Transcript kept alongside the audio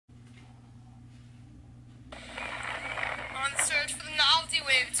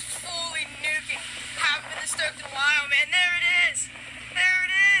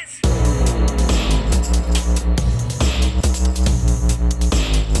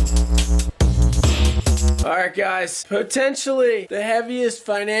Alright guys, potentially the heaviest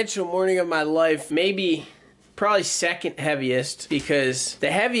financial morning of my life, maybe probably second heaviest, because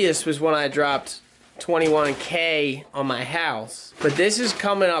the heaviest was when I dropped 21K on my house, but this is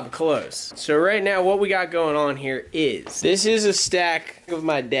coming up close. So right now what we got going on here is, this is a stack of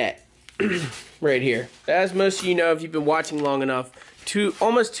my debt right here. As most of you know, if you've been watching long enough,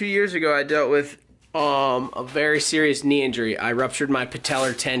 almost 2 years ago I dealt with a very serious knee injury. I ruptured my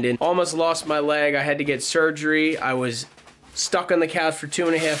patellar tendon, almost lost my leg. I had to get surgery. I was stuck on the couch for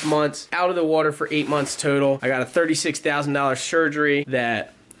 2.5 months, out of the water for 8 months total. I got a $36,000 surgery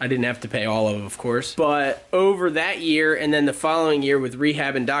that I didn't have to pay all of course. But over that year and then the following year with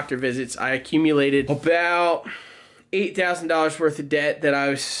rehab and doctor visits, I accumulated about $8,000 worth of debt that I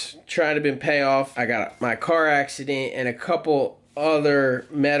was trying to pay off. I got my car accident and a couple other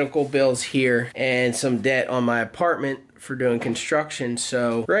medical bills here and some debt on my apartment for doing construction.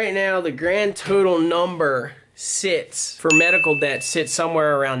 So right now the grand total number for medical debt sits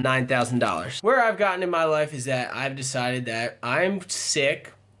somewhere around $9,000. Where I've gotten in my life is that I've decided that I'm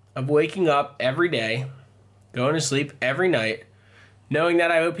sick of waking up every day, going to sleep every night, knowing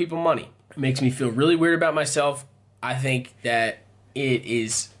that I owe people money. It makes me feel really weird about myself. I think that it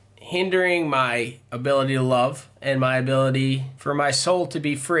is hindering my ability to love and my ability for my soul to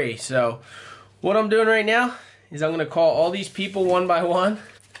be free. So what I'm doing right now is I'm going to call all these people one by one.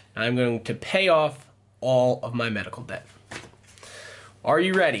 I'm going to pay off all of my medical debt. Are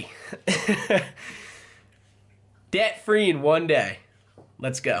you ready? Debt free in one day.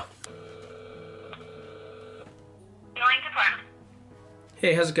 Let's go.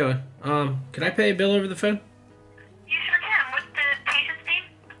 Hey, how's it going? Can I pay a bill over the phone? You sure can. What's the patient's name?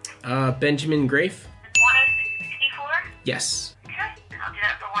 Benjamin Grafe. 10664? Yes. Okay, I'll do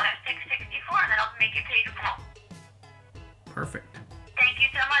that for 10664 and then I'll make you pay the bill. Perfect. Thank you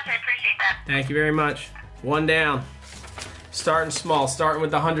so much. I appreciate that. Thank you very much. One down. Starting small, starting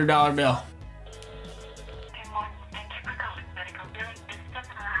with the $100 bill. Good morning. Thank you for calling medical billing. This is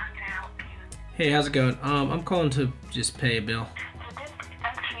Stephanie. How can I help you? Hey, how's it going? I'm calling to just pay a bill. So this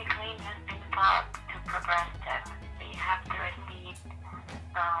actually claim has been filed to Progressive. So you have to receive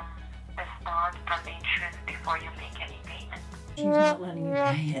a start from the insurance before you make any payment. She's not letting you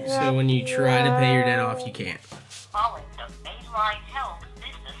pay it. So when you try to pay your debt off, you can't. Following the Mainline Health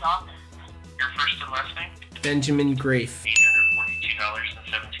Business Office. Your first and last name? Benjamin Grafe.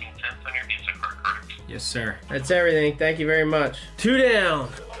 $842.17 on your Visa card, correct? Yes, sir. That's everything. Thank you very much. Two down.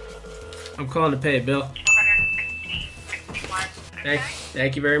 I'm calling to pay a bill. 260.61.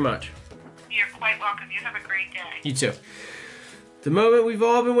 Thank you very much. You're quite welcome. You have a great day. You too. The moment we've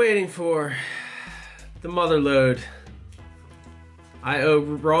all been waiting for. The mother load. I owe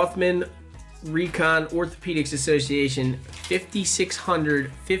Rothman Recon Orthopedics Association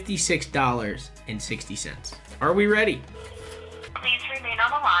 $5,656.60. Are we ready? Please remain on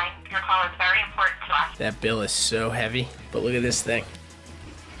the line. Your call is very important to us. That bill is so heavy, but look at this thing.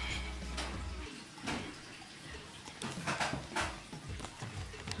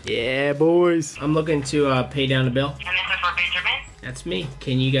 Yeah, boys. I'm looking to pay down the bill. And this is for Benjamin. That's me.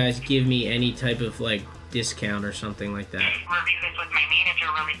 Can you guys give me any type of like discount or something like that? Review this with my manager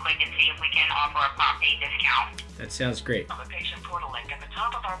really quick and see if we can offer a prompt pay discount. That sounds great. On the patient portal link at the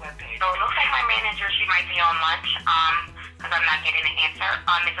top of our webpage. So it looks like my manager, she might be on lunch, because I'm not getting an answer.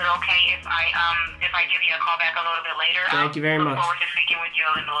 Is it okay if I give you a call back a little bit later? Thank you very much. Look forward to speaking with you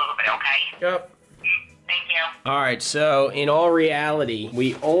in a little bit, okay? Yep. Thank you. Alright, so in all reality,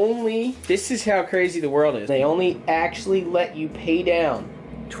 this is how crazy the world is. They only actually let you pay down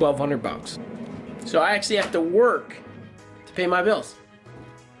 $1,200. So I actually have to work to pay my bills.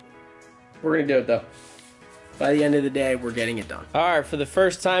 We're gonna do it though. By the end of the day, we're getting it done. Alright, for the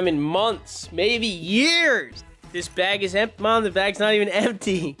first time in months, maybe years, this bag is empty. Mom, the bag's not even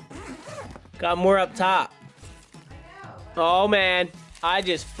empty. Got more up top. Oh man, I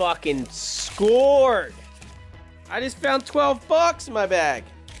just fucking scored. I just found 12 bucks in my bag.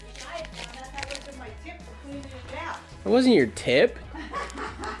 It wasn't your tip.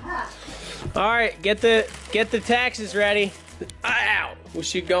 All right, get the taxes ready. Ow!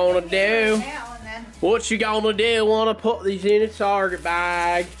 What you gonna do? What you gonna do? Wanna put these in a Target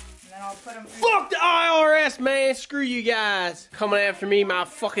bag? And then I'll put them Fuck the IRS, man! Screw you guys! Coming after me, my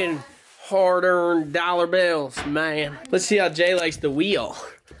fucking hard-earned dollar bills, man. Let's see how Jay likes the wheel.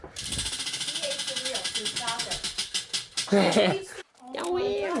 Oh,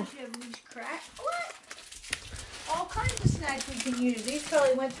 wheel. What? All kinds of snacks we can use. These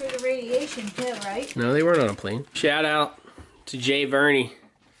probably went through the radiation too, right? No, they weren't on a plane. Shout out to Jay Verney.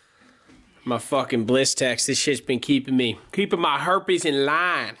 My fucking bliss text. This shit's been keeping my herpes in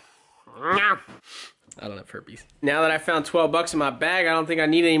line. I don't have herpes. Now that I found 12 bucks in my bag, I don't think I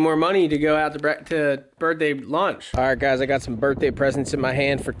need any more money to go out to birthday lunch. All right, guys, I got some birthday presents in my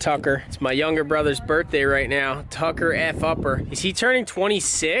hand for Tucker. It's my younger brother's birthday right now. Tucker F. Upper. Is he turning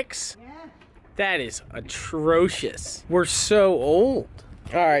 26? Yeah. That is atrocious. We're so old.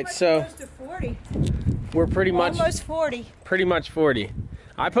 All right, so Close to 40. we're pretty much Almost 40. pretty much 40.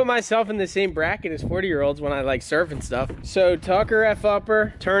 I put myself in the same bracket as 40-year-olds when I like surf and stuff. So Tucker F.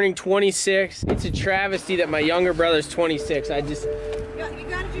 Upper turning 26. It's a travesty that my younger brother's 26. I just,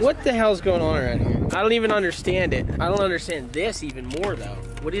 what the hell's going on around here? I don't even understand it. I don't understand this even more though.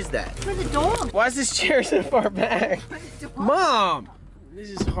 What is that? For the dog. Why is this chair so far back? Mom! This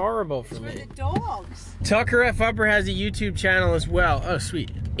is horrible for me. For the dogs. Tucker F. Upper has a YouTube channel as well. Oh,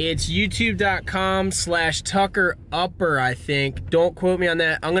 sweet. It's youtube.com/Tucker Upper, I think. Don't quote me on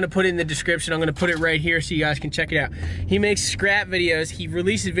that. I'm gonna put it in the description. I'm gonna put it right here so you guys can check it out. He makes scrap videos. He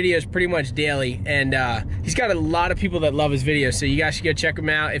releases videos pretty much daily, and he's got a lot of people that love his videos, so you guys should go check him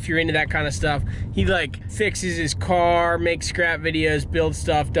out if you're into that kind of stuff. He like fixes his car, makes scrap videos, builds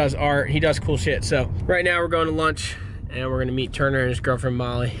stuff, does art. He does cool shit. So right now we're going to lunch, and we're gonna meet Turner and his girlfriend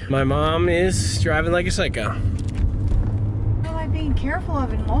Molly. My mom is driving like a psycho. What am I being careful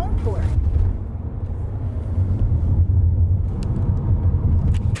of in Longport?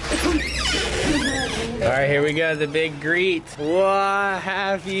 All right, here we go, the big greet. Wow,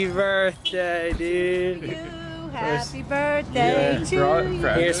 happy birthday, dude. Happy birthday to you.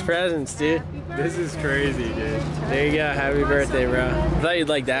 Here's presents, dude. This is crazy, dude. There you go, happy birthday, bro. I thought you'd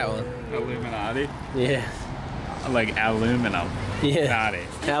like that one. Illuminati? Yeah. Like aluminum. Yeah. Naughty.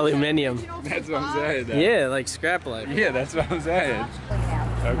 Aluminium. That's what I'm saying. Though. Yeah, like scrap life. Yeah, that's what I'm saying.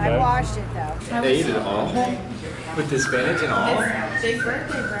 I washed it though. They eat it all? With the spinach and all? Big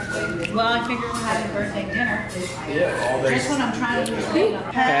birthday. Well, I figured we're having birthday dinner. Yeah, all That's what I'm trying to do.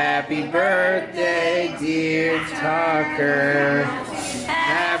 Happy birthday, dear Tucker.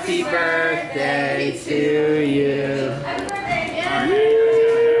 Happy birthday to you.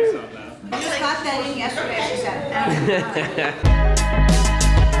 I just got that in yesterday, she said.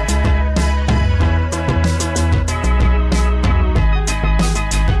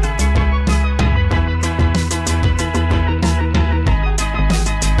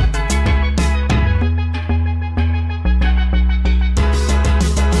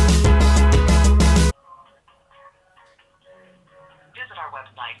 Visit our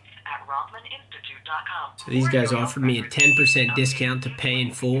website at rothmaninstitute.com. So these guys offered me a 10% discount to pay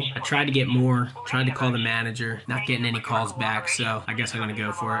in full. I tried to get more, tried to call the manager, not getting any calls back, so I guess I'm gonna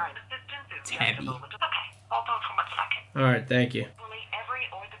go for it. It's heavy. Okay, hold on for 1 second. All right, thank you. Every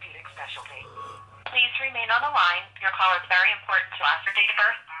orthopedic specialty. Please remain on the line. Your call is very important to us. Your date of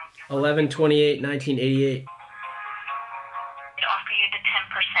birth? 11/28/1988. It offer you the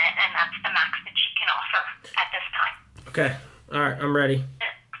 10%, and that's the max that she can offer at this time. Okay, all right, I'm ready.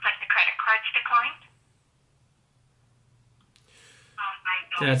 Looks like the credit card's declined.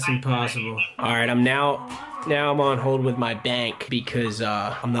 That's impossible. All right, I'm now I'm on hold with my bank because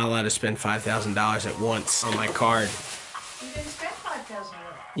I'm not allowed to spend $5,000 at once on my card. You didn't spend $5,000.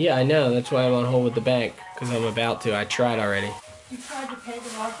 Yeah, I know. That's why I'm on hold with the bank because I'm about to. I tried already. You tried to pay the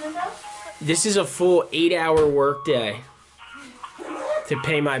Rothman though? This is a full 8-hour workday to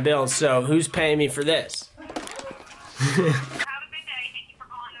pay my bills. So who's paying me for this? Have a good day. Thank you for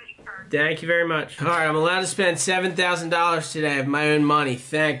calling us. Thank you very much. All right, I'm allowed to spend $7,000 today of my own money.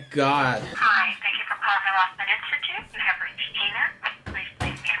 Thank God. Hi, thank you for calling the Rothman Institute. You have reached Gina. Please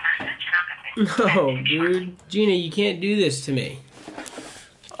leave me a message and I'll get back to you. No, dude. Gina, you can't do this to me.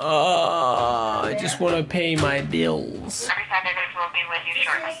 I just want to pay my bills. Representatives will be with you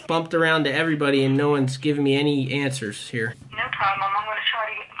shortly. Bumped around to everybody and no one's giving me any answers here. No problem. I'm going to try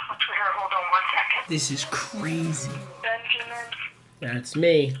to get in touch with her. Hold on 1 second. This is crazy. Benjamin. That's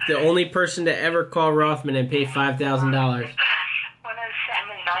me. The only person to ever call Rothman and pay $5,000.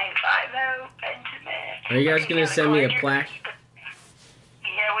 107950, Benjamin. Are you guys going to send me a plaque?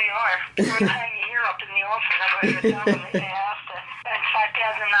 Yeah, we are. We're going to hang you here up in the office. I'm going to tell them that they have to. That's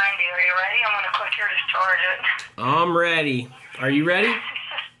 5090. Are you ready? I'm going to click here to charge it. I'm ready. Are you ready?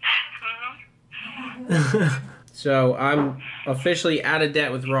 So I'm officially out of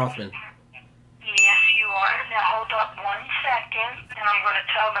debt with Rothman. Yes, you are. Now hold up 1 second, and I'm going to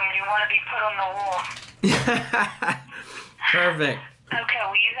tell them you want to be put on the wall. Perfect. Okay,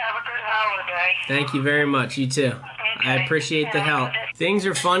 well, you have a good holiday. Thank you very much. You too. I appreciate the help. Things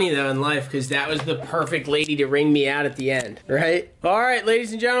are funny though in life because that was the perfect lady to ring me out at the end, right? All right,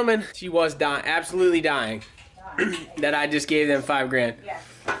 ladies and gentlemen, she was dying, absolutely dying that I just gave them $5 grand.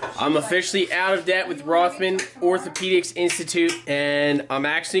 I'm officially out of debt with Rothman Orthopedics Institute, and I'm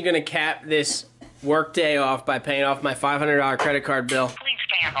actually gonna cap this work day off by paying off my $500 credit card bill. Please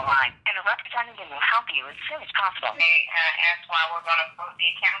stay on the line, and a representative will help you as soon as possible. May I ask why we're going to close the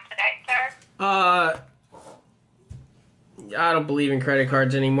account today, sir? I don't believe in credit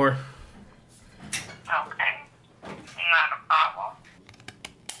cards anymore. Okay. Not a problem.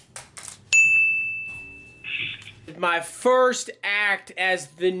 My first act as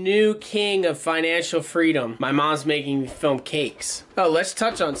the new king of financial freedom. My mom's making me film cakes. Oh, let's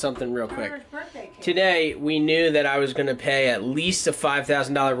touch on something real quick. Today, we knew that I was going to pay at least a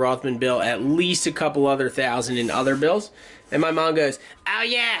 $5,000 Rothman bill, at least a couple other thousand in other bills. And my mom goes, oh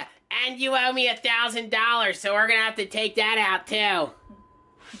yeah, and you owe me $1,000, so we're going to have to take that out too.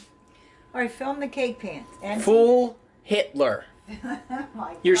 All right, film the cake pans. And Full Hitler.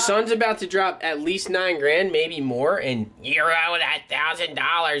 my Your God. son's about to drop at least $9 grand, maybe more, and you're out with that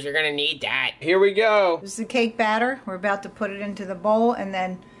 $1,000. You're gonna need that. Here we go. This is the cake batter. We're about to put it into the bowl and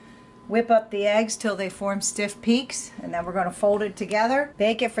then whip up the eggs till they form stiff peaks, and then we're going to fold it together,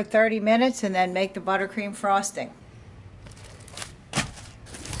 bake it for 30 minutes, and then make the buttercream frosting.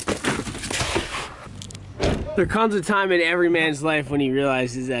 There comes a time in every man's life when he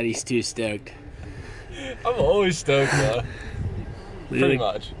realizes that he's too stoked. I'm always stoked, though. Pretty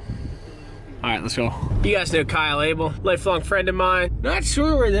much. Alright, let's go. You guys know Kyle Abel, lifelong friend of mine. Not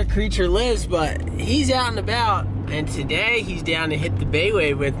sure where that creature lives, but he's out and about. And today he's down to hit the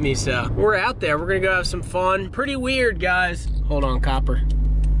Baywave with me, so we're out there. We're gonna go have some fun. Pretty weird, guys. Hold on, Copper.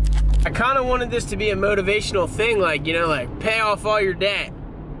 I kind of wanted this to be a motivational thing, like, you know, like pay off all your debt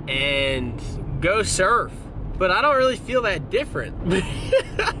and go surf. But I don't really feel that different.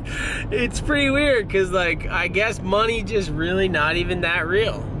 It's pretty weird because, like, I guess money just really not even that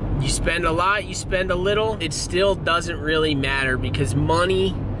real. You spend a lot, you spend a little, it still doesn't really matter because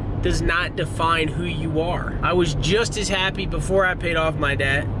money does not define who you are. I was just as happy before I paid off my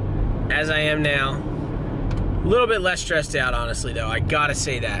debt as I am now. A little bit less stressed out, honestly, though. I gotta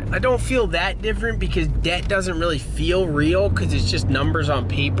say that. I don't feel that different because debt doesn't really feel real because it's just numbers on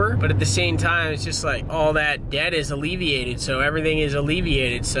paper. But at the same time, it's just like all that debt is alleviated, so everything is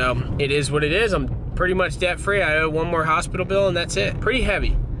alleviated. So it is what it is. I'm pretty much debt-free. I owe one more hospital bill, and that's it. Pretty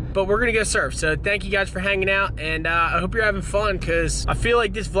heavy. But we're gonna go surf. So thank you guys for hanging out, and I hope you're having fun because I feel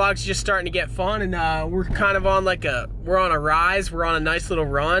like this vlog's just starting to get fun, and we're kind of on like we're on a rise, we're on a nice little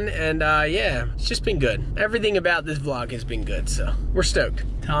run, and yeah, it's just been good. Everything about this vlog has been good, so we're stoked.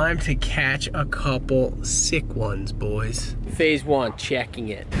 Time to catch a couple sick ones, boys. Phase 1, checking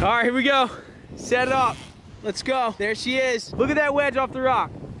it. All right, here we go. Set it up. Let's go. There she is. Look at that wedge off the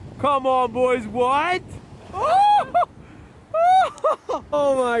rock. Come on, boys. What? Oh!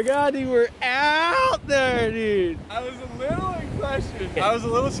 Oh my God, dude, we're out there, dude. I was a little in question. I was a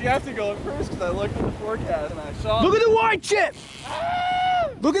little skeptical at first because I looked at the forecast and I saw. Look at the white chip! Ah!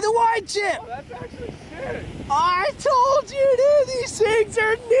 Look at the white chip! Oh, that's actually sick. I told you, dude, these things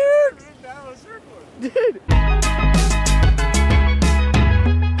are nukes! That was circular. Dude.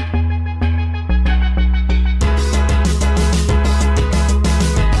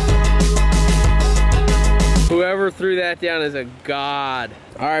 Whoever threw that down is a god.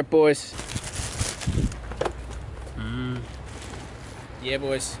 All right, boys. Yeah,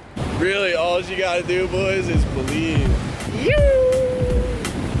 boys. Really, all you gotta do, boys, is believe.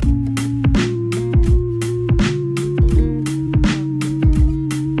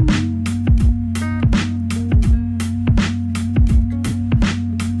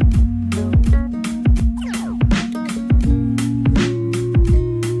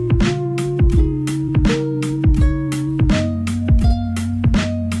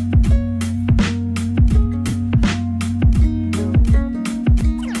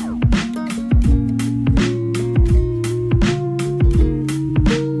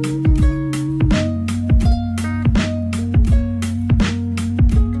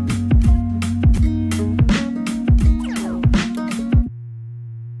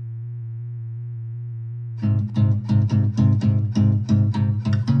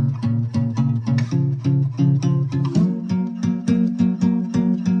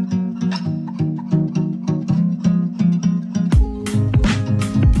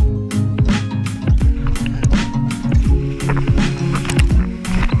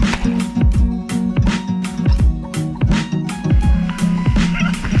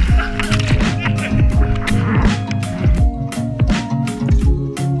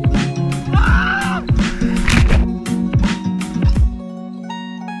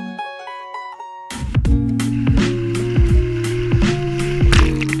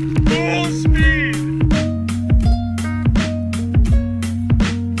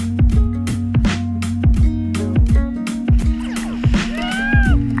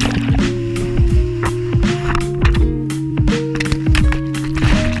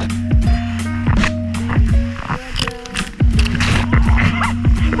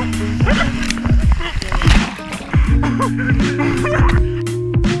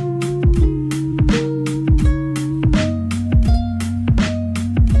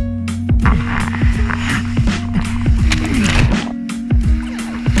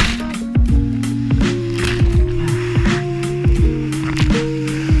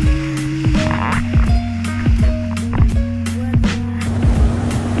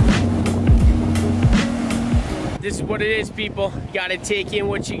 what it is, people. You gotta take in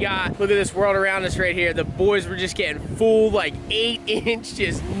what you got. Look at this world around us right here. The boys were just getting full, like 8-inch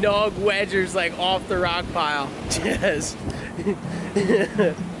just nug wedgers like off the rock pile. Just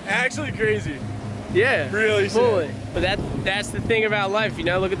Actually crazy. yeah, Really fully. sick. But that's the thing about life, you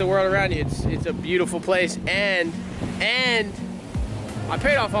know. Look at the world around you. It's a beautiful place, and I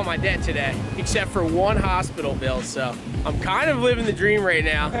paid off all my debt today, except for one hospital bill. So I'm kind of living the dream right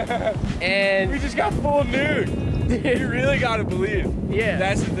now. And We just got full nude. You really gotta believe. yeah,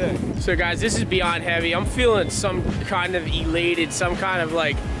 That's the thing. so guys, this is beyond heavy. I'm feeling some kind of elated, some kind of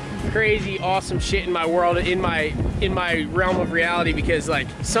like crazy awesome shit in my world, in my realm of reality, because like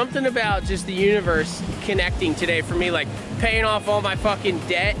something about just the universe connecting today for me, like paying off all my fucking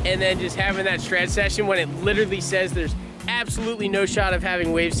debt and then just having that shred session when it literally says there's absolutely no shot of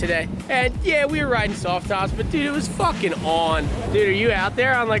having waves today. And yeah, we were riding soft tops, but dude, it was fucking on. Dude, are you out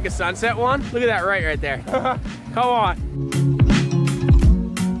there on like a sunset one? Look at that right there. Come on.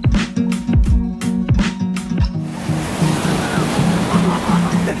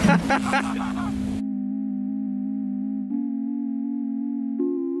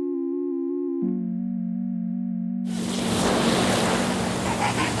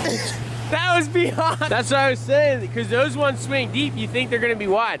 That was beyond. That's what I was saying, because those ones swing deep, you think they're gonna be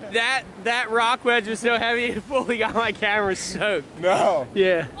wide. That rock wedge was so heavy, it fully got my camera soaked. No.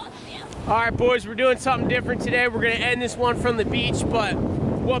 Yeah. All right, boys, we're doing something different today. We're gonna end this one from the beach, but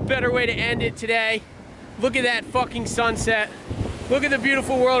what better way to end it today? Look at that fucking sunset. Look at the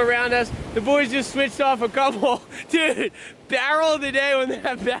beautiful world around us. The boys just switched off a couple. Dude, barrel of the day when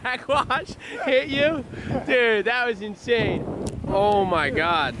that backwash hit you. Dude, that was insane. Oh my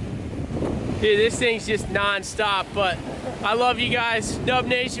God. Dude, this thing's just non-stop, but I love you guys. Nub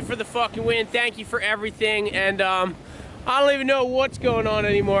Nation for the fucking win. Thank you for everything. And I don't even know what's going on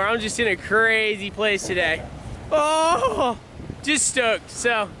anymore. I'm just in a crazy place today. Oh, just stoked.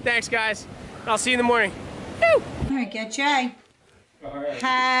 So, thanks guys. I'll see you in the morning. Woo! All right, get Jay. All right.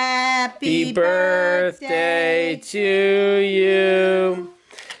 Happy birthday to you.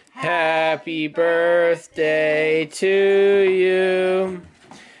 Happy birthday to you.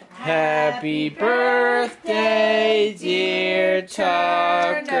 Happy birthday, dear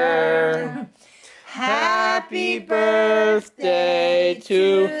Tucker. Happy birthday to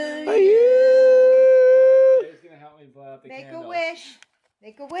you. Jay's gonna help me blow out the Make candles. a wish.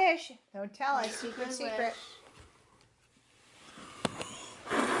 Make a wish. Don't tell us. Secret, secret.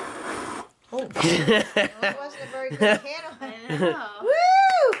 Oh. That wasn't a very good candle. Woo!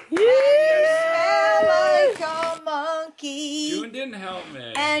 You smell like a monkey. June didn't help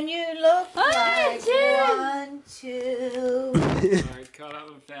me. And you look like one, two. Alright, cut up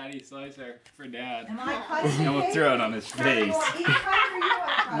a fatty slicer for Dad. Am I cutting And we'll it? throw it on his No, you face. want me to cut it or you want to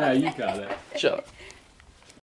cut it? No, you got it. Shut up.